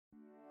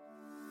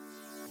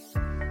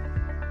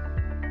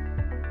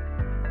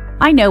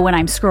I know when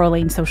I'm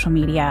scrolling social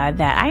media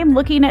that I am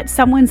looking at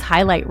someone's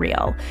highlight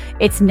reel.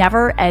 It's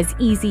never as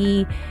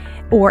easy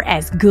or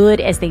as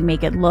good as they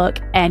make it look,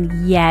 and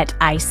yet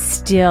I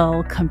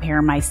still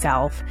compare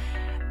myself.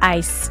 I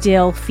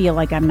still feel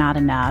like I'm not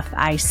enough.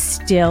 I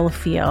still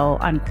feel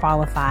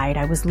unqualified.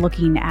 I was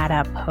looking at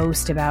a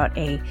post about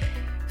a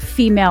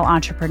female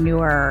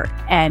entrepreneur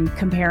and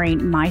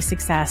comparing my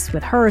success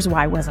with hers.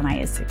 Why wasn't I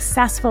as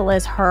successful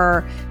as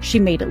her? She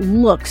made it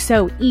look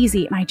so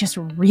easy. And I just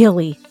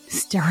really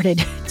started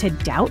to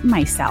doubt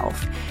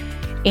myself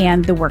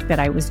and the work that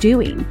I was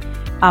doing.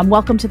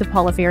 Welcome to the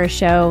Paula Ferris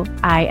Show.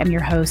 I am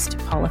your host,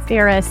 Paula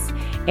Ferris,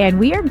 and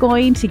we are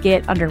going to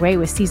get underway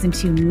with season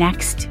 2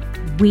 next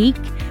week.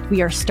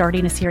 We are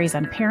starting a series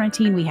on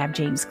parenting. We have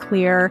James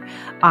Clear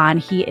on.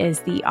 He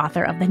is the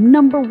author of the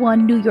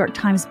 #1 New York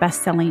Times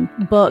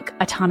bestselling book,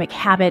 Atomic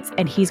Habits,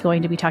 and he's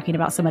going to be talking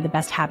about some of the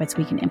best habits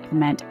we can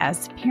implement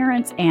as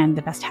parents and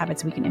the best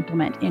habits we can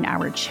implement in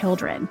our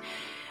children.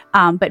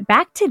 But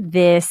back to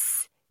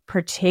this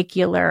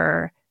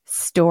particular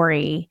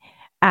story,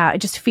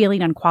 just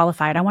feeling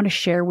unqualified, I want to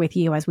share with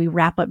you as we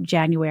wrap up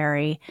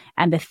January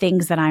and the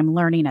things that I'm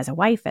learning as a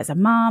wife, as a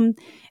mom,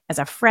 as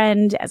a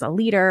friend, as a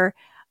leader.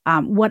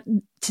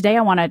 Today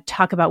I want to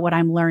talk about what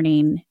I'm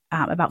learning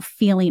about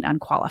feeling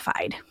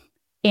unqualified.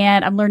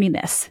 And I'm learning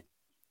this.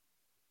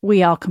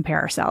 We all compare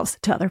ourselves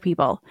to other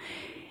people.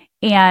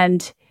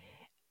 And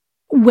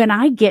when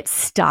I get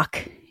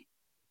stuck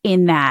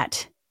in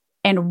that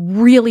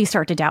and really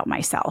start to doubt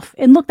myself,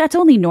 and look, that's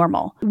only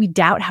normal. We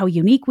doubt how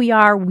unique we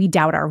are. We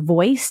doubt our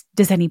voice.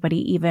 Does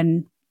anybody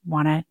even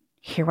want to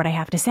hear what I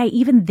have to say?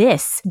 Even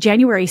this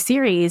January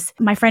series,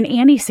 my friend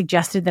Annie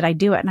suggested that I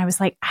do it. And I was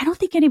like, I don't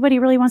think anybody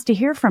really wants to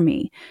hear from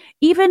me.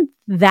 Even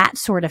that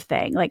sort of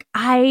thing. Like,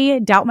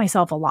 I doubt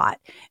myself a lot.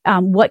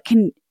 What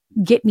can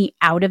get me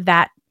out of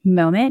that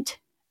moment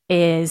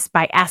is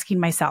by asking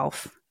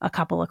myself a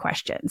couple of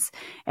questions.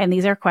 And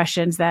these are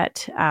questions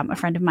that a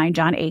friend of mine,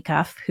 John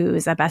Acuff, who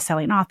is a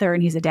best-selling author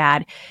and he's a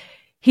dad,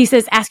 he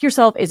says, ask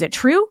yourself, is it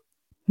true?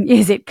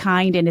 Is it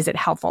kind? And is it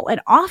helpful?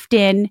 And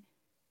often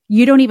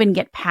you don't even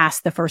get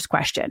past the first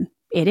question.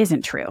 It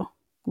isn't true.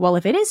 Well,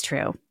 if it is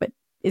true, but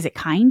is it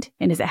kind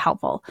and is it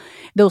helpful?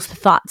 Those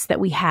thoughts that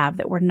we have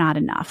that we're not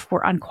enough,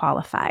 we're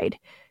unqualified,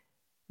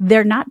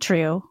 they're not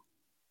true,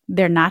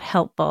 they're not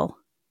helpful,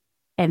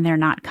 and they're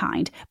not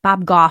kind.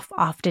 Bob Goff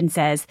often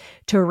says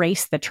to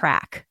race the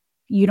track.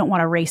 You don't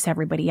want to race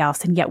everybody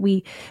else. And yet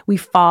we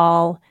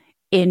fall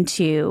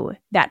into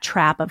that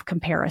trap of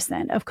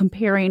comparison, of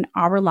comparing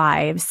our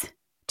lives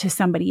to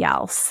somebody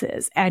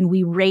else's, and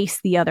we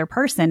race the other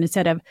person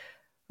instead of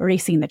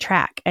racing the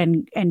track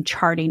and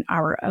charting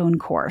our own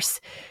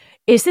course.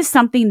 Is this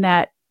something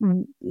that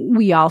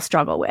we all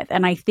struggle with?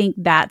 And I think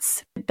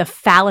that's the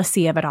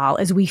fallacy of it all,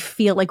 is we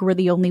feel like we're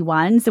the only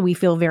ones, and we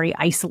feel very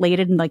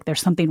isolated and like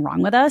there's something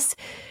wrong with us.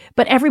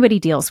 But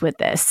everybody deals with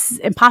this.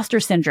 Imposter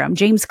syndrome.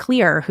 James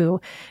Clear, who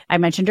I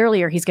mentioned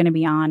earlier, he's going to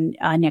be on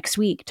next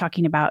week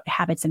talking about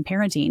habits and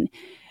parenting.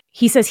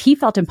 He says he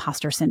felt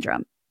imposter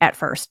syndrome at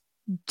first.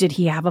 Did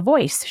he have a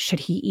voice?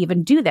 Should he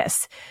even do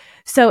this?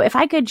 So if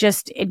I could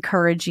just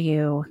encourage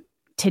you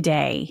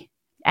today,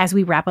 as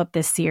we wrap up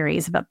this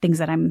series about things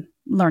that I'm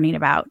learning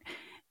about,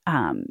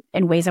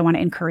 and ways I want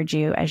to encourage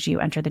you as you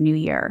enter the new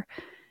year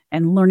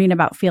and learning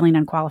about feeling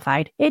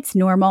unqualified. It's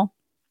normal.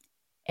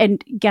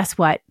 And guess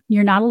what?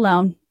 You're not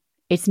alone.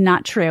 It's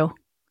not true.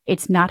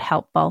 It's not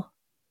helpful.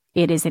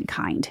 It isn't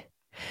kind.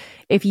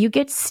 If you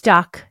get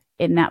stuck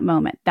in that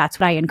moment, that's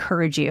what I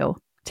encourage you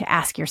to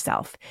ask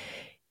yourself.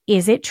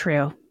 Is it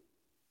true?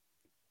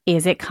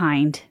 Is it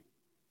kind?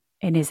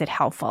 And is it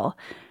helpful?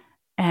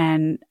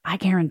 And I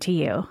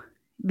guarantee you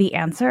the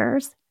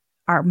answers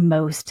are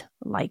most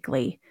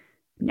likely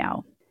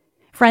no.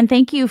 Friend,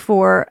 thank you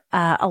for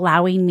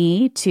allowing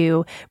me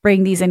to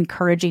bring these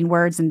encouraging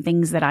words and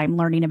things that I'm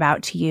learning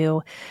about to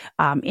you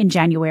in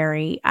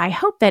January. I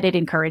hope that it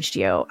encouraged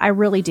you. I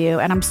really do.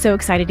 And I'm so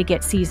excited to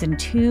get season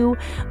 2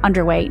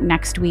 underway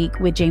next week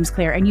with James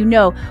Clear. And you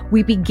know,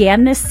 we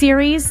began this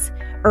series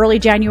early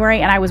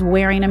January and I was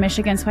wearing a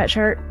Michigan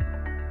sweatshirt.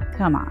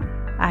 Come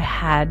on. I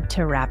had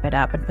to wrap it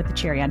up and put the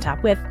cherry on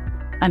top with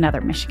another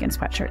Michigan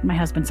sweatshirt. My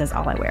husband says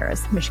all I wear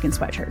is Michigan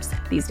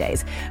sweatshirts these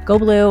days. Go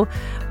blue.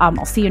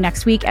 I'll see you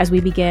next week as we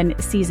begin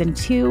season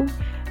 2,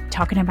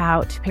 talking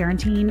about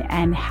parenting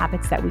and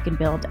habits that we can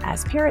build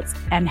as parents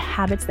and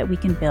habits that we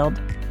can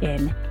build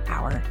in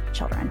our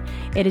children.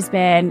 It has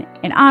been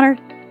an honor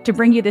to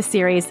bring you this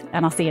series,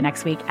 and I'll see you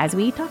next week as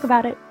we talk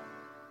about it.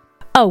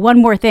 Oh,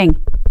 one more thing.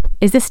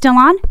 Is this still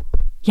on?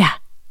 Yeah,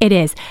 it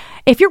is.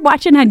 If you're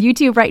watching on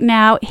YouTube right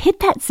now, hit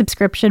that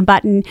subscription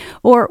button,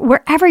 or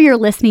wherever you're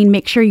listening,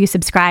 make sure you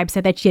subscribe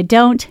so that you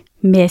don't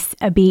miss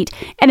a beat,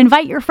 and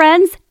invite your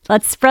friends.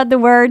 Let's spread the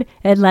word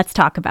and let's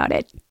talk about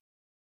it.